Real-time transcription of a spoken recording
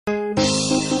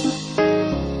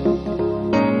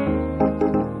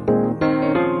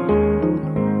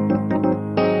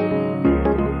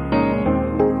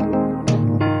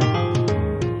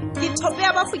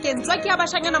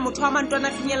bashanyana motho wa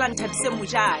mantwana finyelang Thabise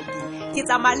Mojaki. Ke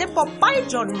tsamaya le Popeye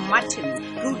John Martin.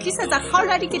 Re utlwisetsa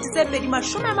kgaolo ya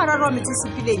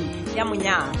 2037 ya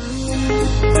Monyaka.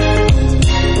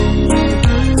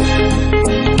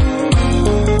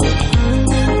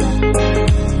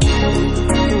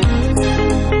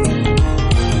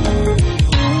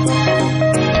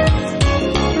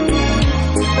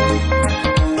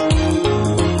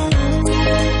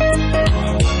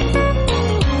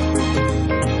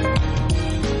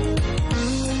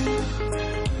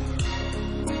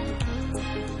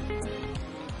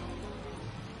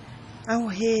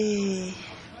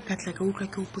 Ka tla ka utlwa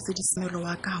ke o putse disemelo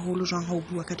wa ka haholo jwang ha o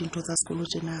bua ka dintho tsa sekolo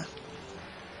tjena.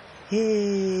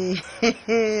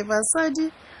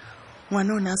 Basadi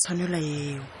ngwana o ne a tshwanela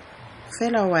eo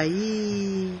fela wa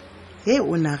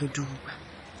o na re duba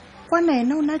kwana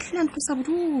ena o na tlile ntlosa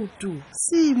bodutu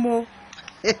simo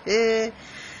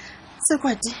se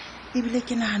kwati ebile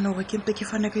ke nahana hore ke mpe ke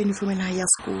fana ka uniform ena ya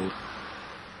sekolo.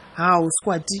 O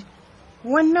squati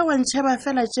wena wa ntsheba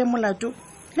fela tje molato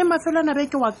le mafelo na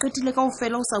beke wa qetile ka o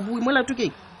fela o sa bue molato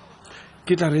ke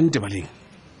tla rente baleng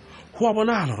ho a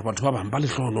bonahala hore batho ba bang ba le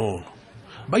hlonono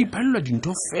ba iphalla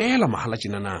dintho fela mahala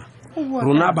tjenana.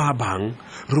 Rona ba bang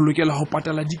re lokela ho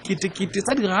patala diketekete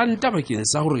tsa diranta bakeng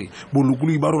sa hore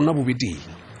bolokolohi ba rona bo beteng.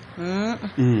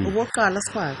 O bo qala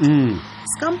squati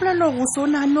skampla lo go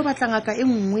sona no batla ka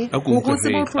engwe go go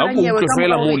se bo tlholanyewe ka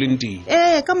fela mo lenteng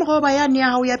ka mo ba ya ne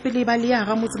ya hao ya pele ba le ya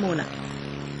ga motse mona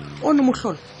o no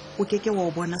mohlolo o keke wa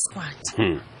o bona squati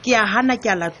ke a hana ke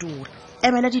a latola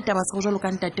emela ditaba tsa go jalo ka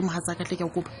ntate mohatsa ka tle ke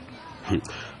kopa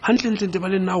hantle ntle ba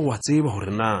le nna wa tseba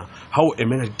hore na ha o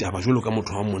emela ditaba jalo ka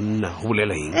motho wa monna ho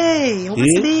bolela eng ho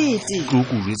sebete go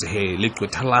jetse le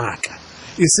qethalaka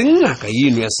e seng ngaka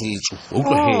yeno ya setso o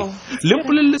tlo le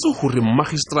mpolelletse hore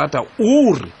magistrata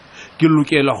o re ke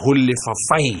lokela ho lefa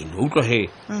fine o tlo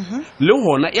le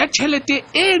hona ya tšhelete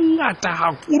e ngata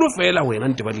hakolo fela wena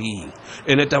ntse ba leng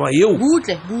ene taba eo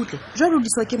butle jalo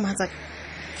diswa ke mohatsa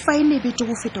fine e bete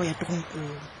go feta ya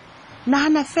tronkong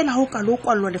nahana fela ho ka lo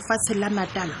kwalwa lefatshe la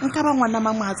Natal nka ba ngwana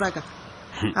ma mohatsa ka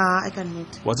I can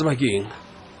not wa tseba ke eng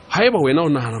haeba wena o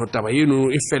nahana hore taba eno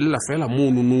e fela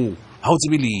mono ha o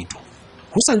tsebe letho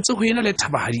ho santse ho ena le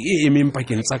thabahadi e emeng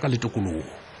pakeng tsa ka le tokoloho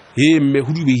mme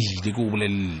ho dubehile ke o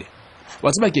bolelle wa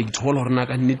tseba ke ithola hore na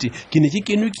ka nnete ke ne ke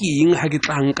kenwe ke eng ha ke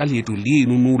tlang ka leeto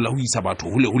leno no la ho isa batho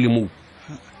hole mo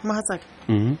mohatsa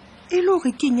e le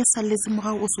hore ke eng e salletse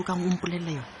morao o sokang o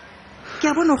mpolella yona ke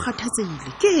a bona o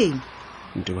kgathatsehile ke eng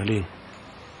Ntebaleng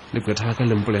le qetha ka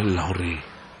le mpolella hore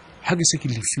ha ke se ke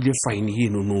lefile fine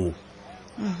eno no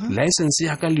license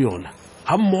ya ka le yona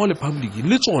ha mmoho le public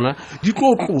le tsona di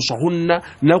tlo tloswa ho nna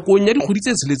nakong ya dikgwedi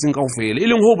tse tsheletseng kaofela e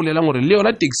leng ho bolelang hore le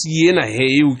yona taxi ena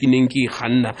eo ke neng ke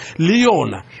kganna le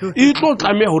yona e tlo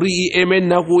tlameha hore e eme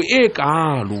nako e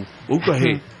kalo o utlwa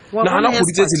nahana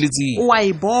kgwedi tse tsheletseng wa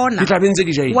e bona ke tla bentse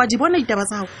ke jaile wa di bona ditaba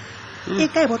tsa hao e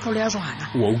ka e botlolo ya jwana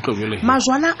wa utlwa jole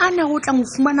majwana a ne go tla mo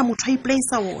fumana motho a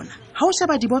iplaisa ona ha o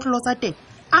sheba dibotlolo tsa teng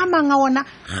a manga ona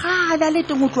ga le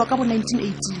teng go tloa ka bo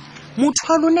 1918 motho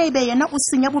wa lona e be yena o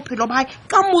senya bophelo ba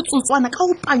ka motsotswana ka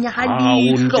ho panya ha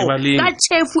leihlo ka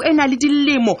tšhefu ena le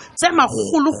dilemo tse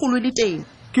magologolo le teng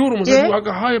ke hore mosadi wa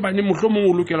ka ha e bane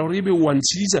mohlomong o lokela hore e be wa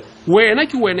ntshidisa wena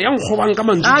ke wena ya nkgobang ka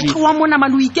mantswe a tloa mona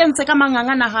mane o ikentse ka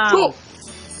mangangana hao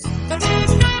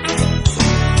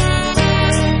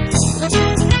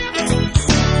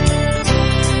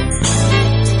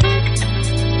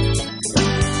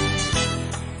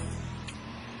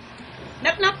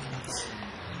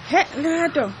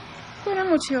Lerato, bona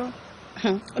motho yo.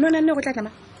 O nona nne go tla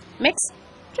tlama. Max,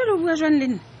 jalo bua jwang le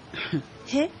nna?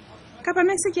 Kapa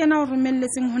Max ke yena o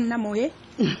romelletseng ho nna moye?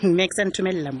 Max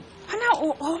nthomella mo. Hana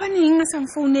o baneng a sa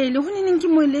mfounele, ho neng ke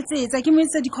mo eletsetsa, ke mo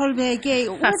etsa di-call back.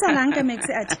 O etsa lang ka Max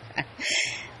ati.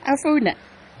 A founa.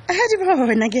 Ha di ba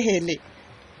bona ke hele.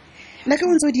 Na ka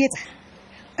o ntse o di etsa?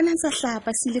 Ana ntse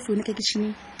hlapa sile founu ka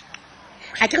kitchen.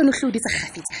 A ke re no hloditsa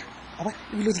khafetsa. Ba o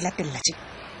ile di latella tje.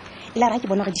 La ra ke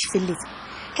bona re di felletse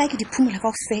ka ke di phumula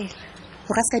ka ofela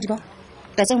go ga ska di ba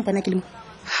ka tseng bona ke le mo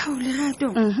ha o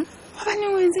Lerato ba bane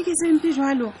o entse ke sempe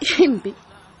jwalo empe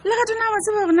Lerato na wa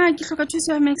tseba hore na ke hloka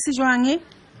thuso ya Max jwang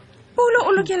Paulo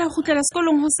o lokela go tlela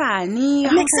sekolong hosane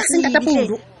Max a senta ta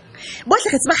Paulo bohle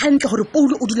re tseba hantle hore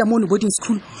Paulo o dula mono boarding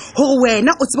school hore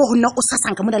wena o tseba ho nna o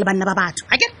sasanka mona le banna ba batho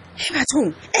ha ke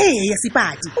bathong ya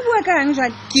sipati o bua ka eng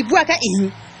jwale ke bua ka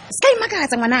eng ska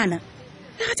imakatsa ngwanana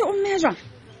Lerato o mme jwang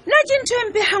na ke ntho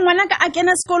empe ha ngwana ka a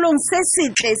kena sekolong se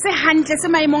setle se hantle se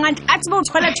maemong hantle a tsebe ho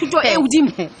thola thuto e hodimo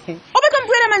o batla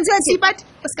mpuela mantswe a tsipati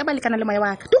o ska ba lekana le moya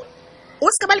wa ka o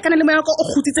ska ba lekana le moya wa ka o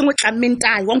kgutsitseng o tlammeng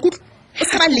tayo wa nkutlo o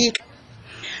ska ba leka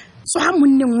so ha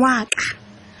monneng wa ka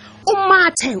o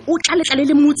mathe o tlale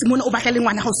le motse mona o batla le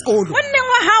ngwana ha sekolo Monneng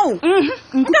wa hao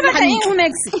nka batla eng ho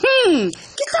Max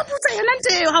ke tla botsa yona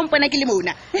nteo ha mpona ke le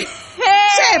mona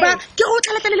sheba ke go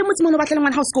tlale le motse mona o batla le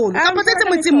ngwana ha sekolo ka botsetse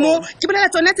motseng mo ke bolela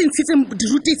tsona tse ntshitseng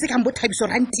dirutise ka mbo Thabiso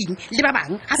ranting le ba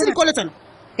bang ha se dikolo tsona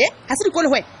ha se dikolo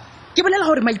hwe ke bolela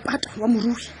hore maipato wa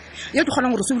morui yo ke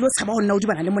kgonang gore se bile o tshaba go nna o di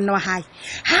bana le monna wa hae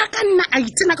ha ka nna a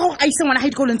itsena ka gore a ise ngwana hae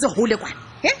dikolong tse hole kwana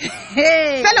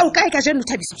fela o kae ka jeno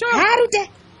Thabiso ha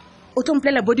rute o tlo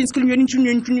mplela boarding school yone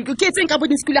ke etseng ka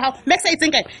boarding school ha Max a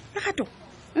itseng kae gato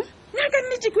nna ka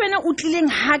nnete ke wena o tlileng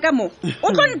ha ka mo o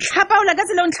tlo ntlhapaola ka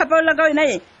tsela o ntlhapaola ka wena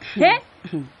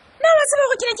nna wa tseba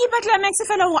gore ke ne ke ipatlela Max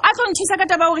fela gore a tlo nthusa ka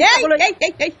taba gore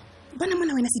bona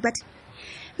mona wena Sipati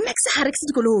Max ha rekise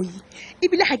dikoloi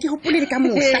ebile ha ke hopole le ka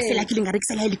mohla fela ke leng a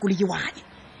rekisa le koloi wane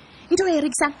ntho e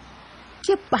rekisang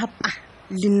ke papa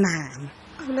le nana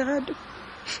Lerato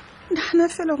nna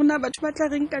fela rona batho ba tla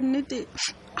reng ka nnete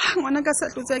ngwana ka sa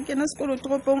hlotse a kena sekolo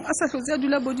toropong a sa hlotse a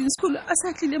dula boarding school a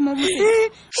sa tlile mo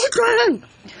motseng o tlwalang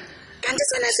ka ntse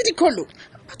tsena se dikolo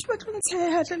batho ba tlo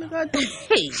ntsheha tle Lerato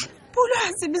pula ha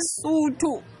se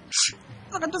Besotho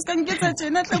Lerato ska nketsa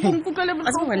tjena tla go nkutlwele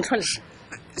botlhoko wa ntlhola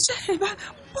sheba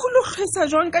polo kgesa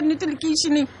jwang ka nnete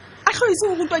lekeišeneng a tlhoise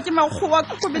go rutwa ke makgowa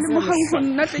ka go be le mohang go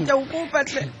nna tle ke a o kopa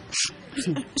tle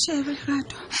sheba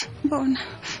Lerato bona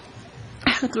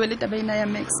re tloele taba ena ya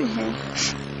Max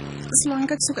selong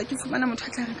ka ke soka ke fumana motho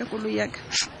a tla reka koloi ya ka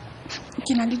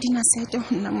ke na le dinasete ho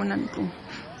nna mona ntlong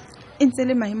e ntse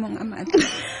le maemong a matle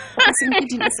o ka se nke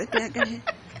dinasete ya ka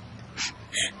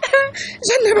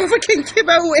jana ba fucking ke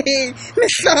ba we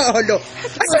mehlolo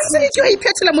a se ke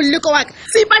iphetola molleko wa ka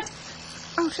Sipati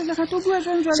a hlela ga to bua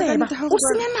jwang ka ntle ha o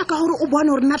senya naka hore o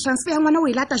bona hore na transfer ya ngwana o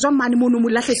ilata jwa mane mono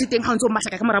mo lahletse teng ha o ntse o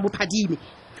mahlaka ka morabo phadime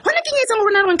hona ke nyetsa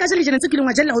gore na re nka jele jene tse ke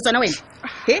lengwa jella ho tsona wena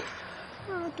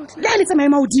la le tsamaye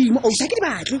maudimo o tla ke di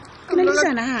batle ke na le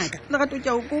jana haka Lerato ke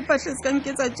a o kopa hle se ka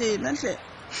nketsa tjena hle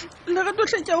Lerato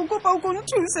hle ke a o kopa o go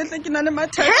nthuse hle ke na le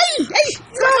mathata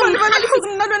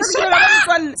se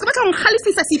batla go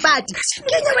nkgalefisa Sipati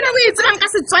ke nya bona o etsang ka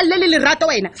setswalle le lerato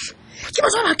wena ke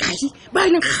batho ba kae ba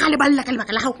neng gale ba lla ka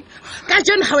lebaka la gago ka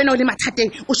jeno ha wena o le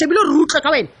mathateng o shebile re utlwa ka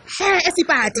wena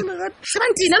Sipati se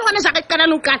bantina le gona jaaka kana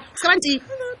no kana se bantina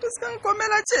to ska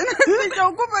nkomela tjena ke a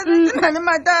o kopa ke na le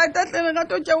mathata hle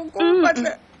Lerato ke a o kopa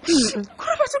hle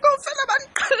gore batho ka o fela ba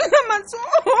nqalela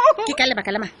matsoho ke ka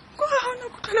lebaka la ma go ga ona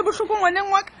kutlwele bohloko ngwaneng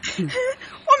wa ka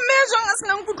o mme jwang a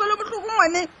senang kutlwele bohloko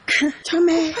ngwaneng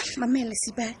Chome mamele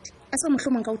Sipati a sa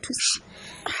mohlomong ka o thusa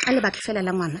a lebaka fela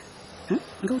la ngwana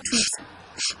nka o thusa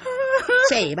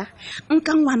sheba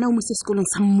nka ngwana o mo se sekolong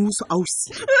sa mmuso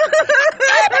ausi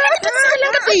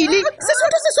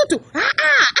Sesotho a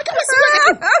ka ba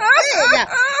ya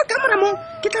ka mora mo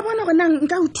ke tla bona gore nang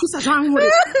nka o thusa jang hore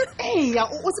ya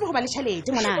o tsebe go ba le tšhelete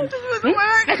ngwana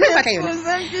ka ke batla yona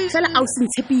fela ausi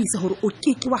ntshepisa hore o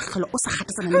keke wa gela o sa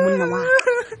gatasana le monna wa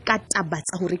ka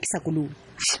tabatsa go rekisa koloi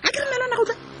a ke melana go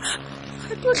tla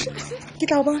ke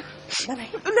tla ba bye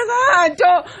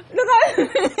Lerato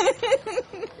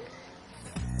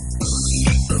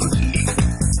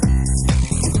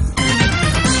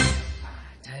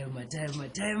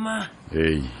Timer.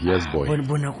 Hey, yes boy.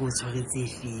 Bona go tshwaretse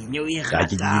feng o e Ka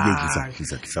ke rata.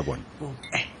 tlisa bona.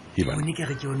 Bone ke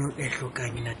re ke yone e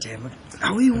hlokang ina Timer.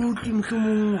 A o e utlwi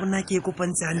mohlomong rona ke e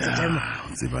kopantse hantle Timer.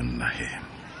 Se banna he.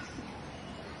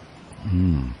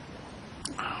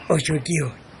 O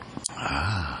tshokio.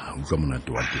 Utlwa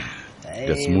monate wa teng.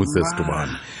 The smoothest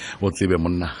one. O tsebe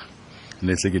monna.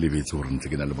 Ne se ke lebetse hore ntse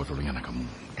ke na le botlolonyana ka mo.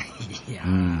 Ya,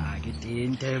 ke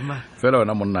teng Timer. Fela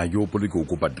wena monna yo pole ke o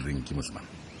kopa drink mosman.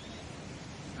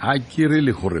 Ha ke re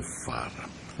le hore fara.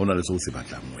 Ona le so se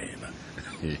batlang wena.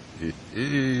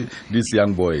 These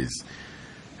young boys.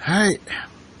 Hai.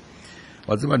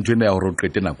 Wa tseba ntwena ya hore o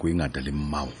qete nako e ngata le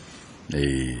mmao.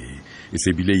 E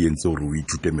se bile yentse hore o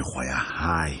ithute mekgwa ya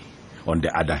hae. On the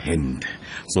other hand,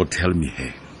 so tell me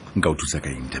he, nka o thusa ka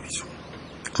eng Thabiso?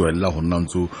 Tloella ho nna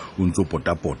o ntso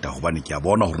pota hobane ke a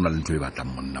bona hore na le ntwe e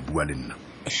batlang monna bua le nna.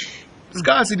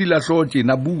 Ska se di la hlotse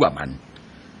na bua man.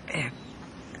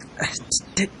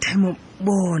 Time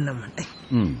bona man.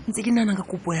 Ntse ke nana ka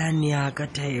kopo ya ne ya ka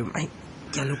Time.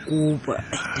 Ke a le kopa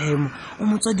Time. O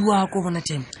motswadi wa ko bona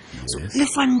Time. Le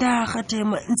fanda ga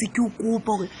Time ntse ke o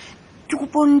kopa gore ke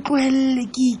kopa ntlohelle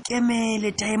ke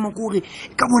ikemele Time gore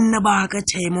ka bonna ba ka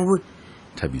Time bo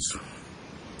Thabiso,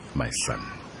 my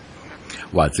son.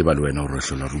 Wa tseba le wena hore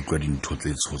hlola re utlwa dintho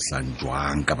tse tshosang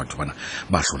jwang ka batho bana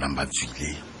ba hlolang ba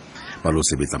tswile ba lo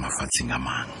sebetsa mafatsheng a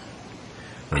mang.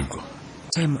 Utlwa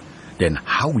Time. Then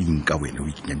how we inka wena o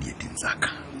ikenya dieteng tsaka?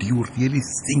 Do you really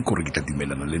think gore ke tla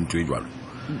dumelana le ntwe jwalo?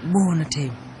 bona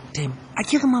time a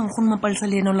ke re mang go nna mapalesa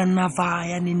le ena o la nna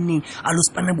vaya nenneng a lo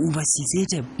spana bo overseas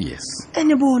time yes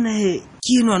ene bona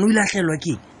ke eno ana o ilatlhelwa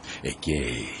ke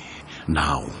okay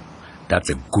now that's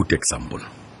a good example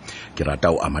ke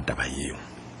rata o amataba eo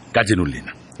ka jeno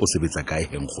lena o sebetsa kae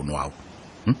henggono wa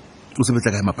o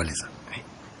sebetsa kae mapalesa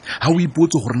ha o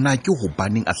ipotse gore na ke go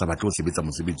baneng a sa batle o sebetsa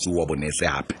mosebetsi wa bonese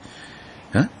hape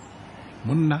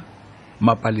monna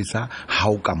mapalesa ha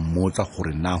o ka mmotsa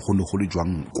gore na go ne go le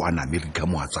jwang kwana America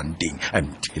mo a tswang teng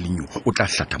I'm telling you o tla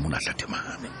hlatha mona hlathe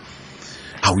mane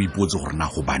ha o ipotse gore na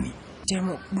go bane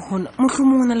tema bona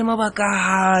mohlomong na le mabaka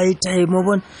hae tema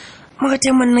bona mara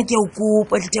tema nna ke o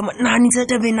kopa tema nna ntse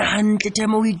ta bena hantle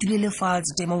tema o itulele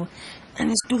fatshe tema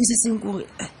ane story se seng gore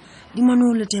di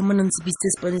manole tema nna ntse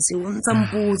business plan se o ntsa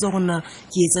mpotsa gona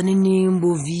ke etsa neng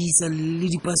bo visa le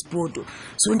di passport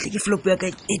so ntle ke flop ya ka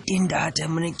e teng data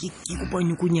mona ke kopa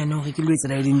nyukunyana gore ke lo etsa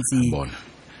la le ntse bona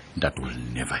that will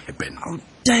never happen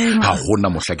tema ha gona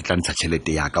mohla ke tla ntsha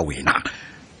tšhelete ya ka wena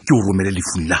ke o romele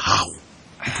lefung la hao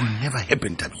it will never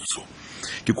happen Tabiso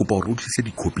ke kopa gore o tlise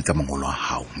dikopi tsa mangolo a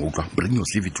hao mo utlwa bring your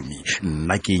CV to me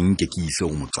nna ke nke ke ise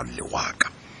o motswalle wa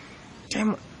ka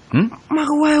tema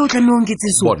mara wa o tla nong ke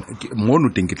tseso bona mono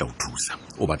teng ke tla o thusa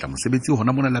o batla mosebetsi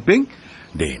hona mona lapeng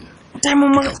then time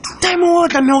o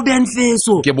tla me o be unfair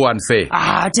ke bo unfair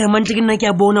time ntle ke nna ke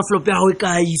a bona flop ya go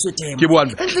ka iso time ke bo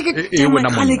unfair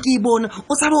wena mona ke bona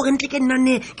o sa bo re ntle ke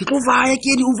nna ke tlo vaya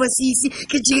ke di overseas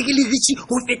ke jike ke le rich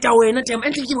ho feta wena time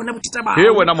ntle ke bona botita ba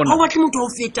wena mona o batle motho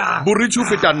o feta bo rich ho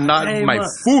feta nna my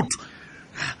foot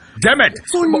damn it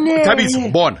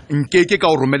Tabiso bona nkeke ka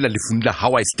o romela lefung la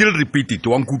how I still repeat it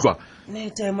wa nkutlwa ne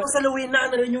time sa le wena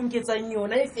na le nyonketsang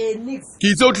yona e Phoenix ke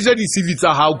itse o tlisa di CV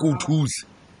tsa hao go thusa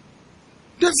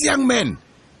this young man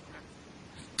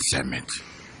damn it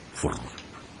for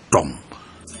dumb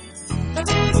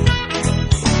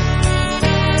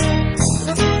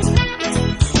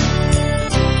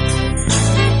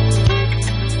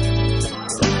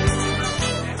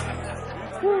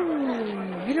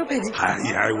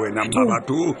Hai wena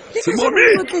mabatu Simomi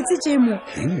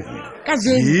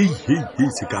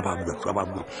se ka ba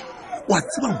wa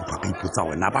tseba motho ka ipotsa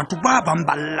wena batho ba bang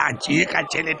ba latše ka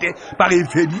tšhelete ba re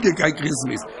fedile ka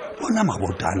Christmas bona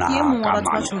mabotana ka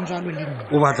mane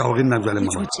o batla gore nna jwale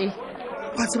mabotse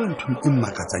ba tseba ntho e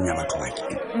mmakatsang ya batho ba ke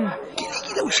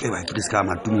le o sheba ke se ka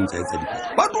matumong tsa etsa dipho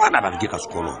batho bana ba re ke ka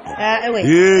sekoloto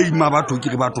mabatho ke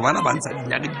re batho bana ba ntsha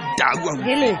dinyane ditagwa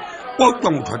wa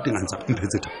utlwa motho a teng a ntsa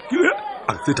mphetse ta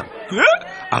a feta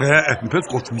a re mphetse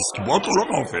go twist bo tsolo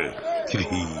ka ofela ke re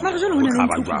mara jalo ho na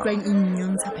le tsutlwang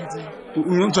inyon tsa phadi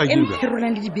o ntsa ke ke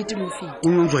rolang le dibete mo fe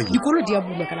dikolo di a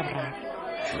bulwa ka la bravo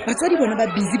batswadi bona ba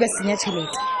busy ba senya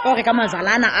tšhelete ka gore ka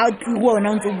mazalana a tluwa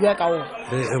ona o ntse o bua ka ona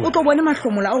o tlo bone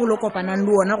mahlomola a go lo kopanang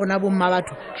le ona gona bomma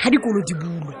batho ga dikolo di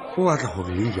bulwa o batla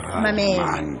gore le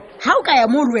mamela ga o ka ya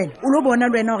mo le wena o lo bona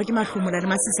le wena gore ke mahlomola le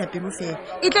masisa pelo fela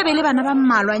e tla be le bana ba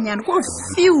mmalwanyana ko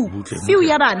fiu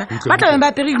ya bana ba tla beng ba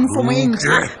apere uniformo e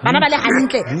ntšha bana ba le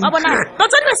gantle ba bona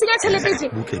batswadi ba senya tšhelete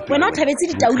wena o thabetse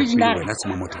ditau le dinare ba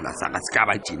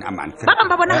bang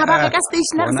ba bona ga ba reka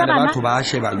stationary sa bana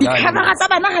dikamera tsa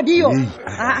bana ga dio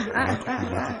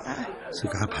se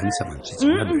ka phanisa mantsi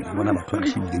tsena bona batho ba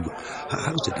shebile ha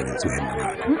o tseteletse wena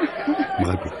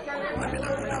marapo mamela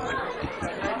bona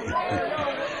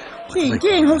ke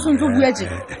eng ho sontso bua tse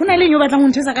ho na le nyo batlang ho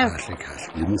ntshesa ka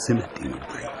le mo sena teng ke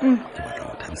batla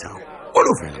go thabisa o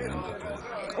lo fela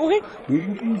ore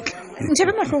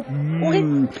ntshebe mahlo ore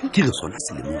ke re sona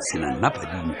selemo sena nna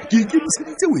padimo ke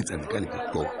moseditse o etsang ka le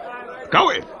go ka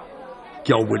wena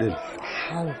ke a o bolela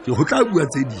ke go tla bua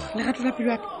tse di le ga tla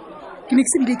pelo ke ne ke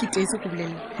se bile ke tese go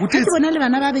bolela ke bona le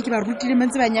bana ba be ke ba rutile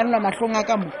mentse ba nyalla mahlong a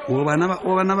ka mo o bana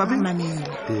ba be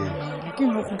mamela ke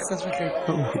no go tsa swatle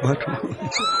batho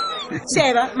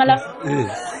sheba mala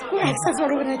ya sa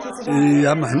tsoro bona ke tse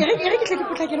ya man ke re ke tle ke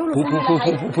potlakela lo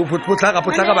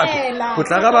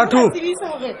potlaka batho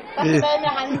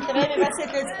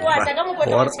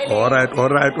all right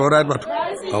batho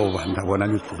ao banda bona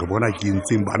ni go bona ke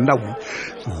ntseng banda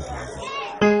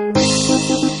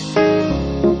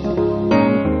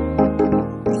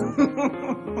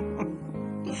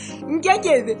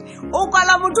nkekebe o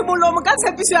kwala motho molomo ka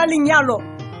tshepiso ya lenyalo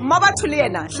mma batho le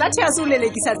yena hlathe ya se o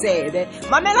lelekisa tsebe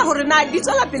mamela gore na di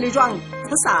tswela pele jwang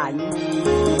go sane